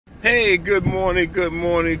Hey, good morning, good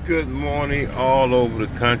morning, good morning, all over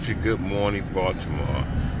the country. Good morning, Baltimore.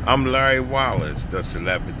 I'm Larry Wallace, the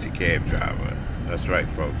celebrity cab driver. That's right,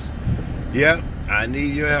 folks. Yep, I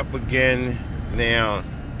need your help again. Now,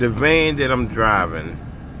 the van that I'm driving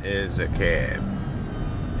is a cab.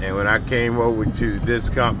 And when I came over to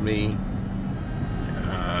this company,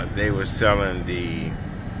 they were selling the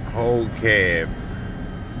whole cab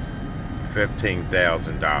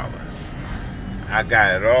 $15,000. I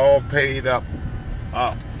got it all paid up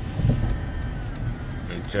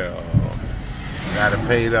until I got it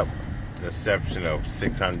paid up, the exception of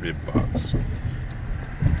 $600.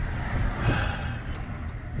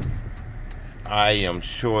 I am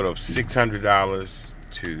short of $600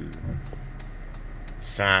 to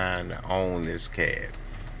sign to own this cab.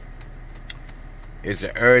 It's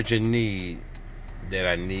an urgent need that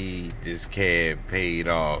I need this cab paid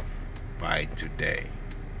off by today.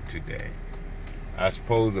 I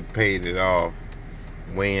supposed to paid it off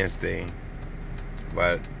Wednesday,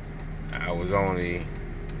 but I was only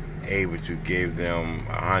able to give them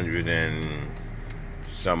 $100 and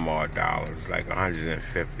some odd dollars, like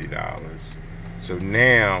 $150. So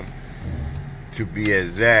now, to be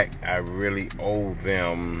exact, I really owe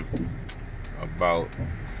them about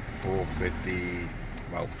 $450,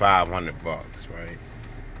 about $500, right?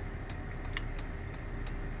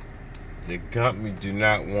 The company do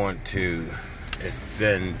not want to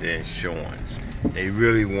extend the insurance. They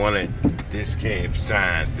really wanted this cab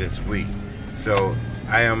signed this week. So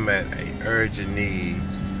I am at an urgent need,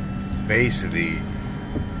 basically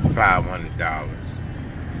 $500.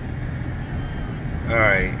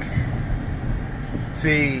 Alright.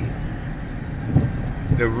 See,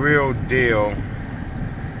 the real deal,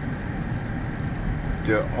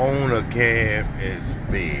 to own a cab is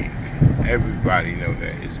big. Everybody know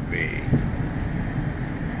that it's big.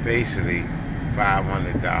 Basically,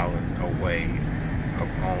 $500 away of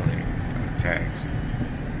owning a taxi.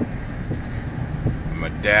 The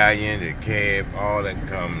medallion, the cab, all that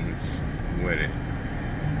comes with it.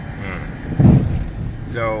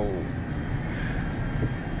 So,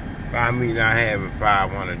 by me not having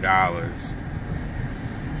 $500,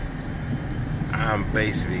 I'm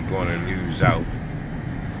basically going to lose out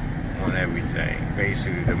on everything.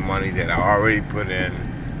 Basically, the money that I already put in,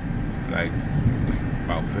 like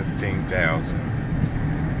about $15,000.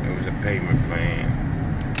 It was a payment plan.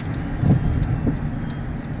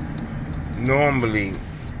 Normally,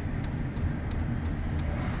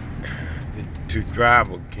 to drive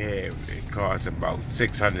a cab, it costs about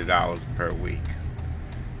 $600 per week.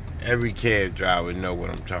 Every cab driver know what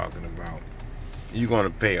I'm talking about. You're gonna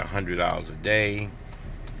pay $100 a day.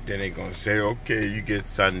 Then they're gonna say, okay, you get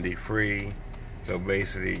Sunday free. So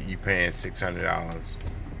basically, you're paying $600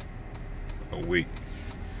 a week.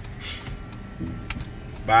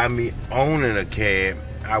 By me owning a cab,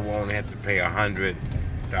 I won't have to pay $100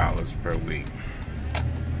 per week.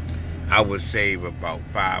 I would save about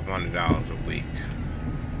 $500 a week.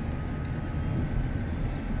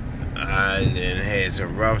 I then had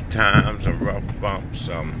some rough times, some rough bumps,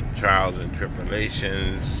 some trials and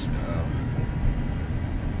tribulations.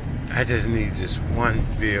 I just need just one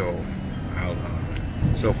bill out of it.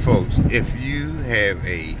 So folks, if you have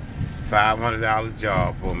a $500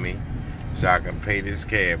 job for me, so I can pay this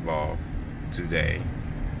cab off today,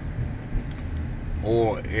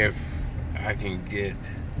 or if I can get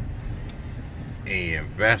an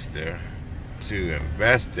investor to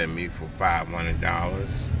invest in me for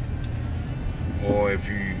 $500, or if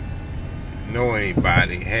you know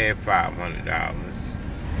anybody have $500,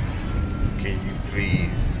 can you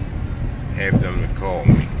please have them to call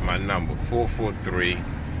me? My number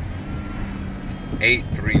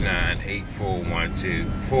 443-839-8412.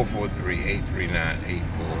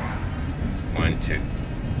 443-839-8412.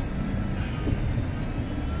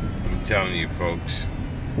 I'm telling you, folks,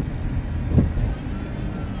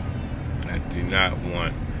 I do not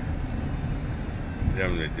want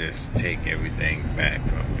them to just take everything back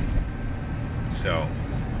from me. So,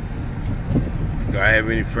 do I have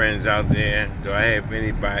any friends out there? Do I have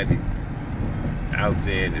anybody out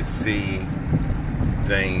there to see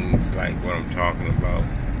things like what I'm talking about?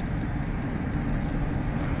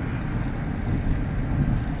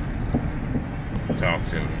 Talk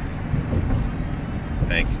to me.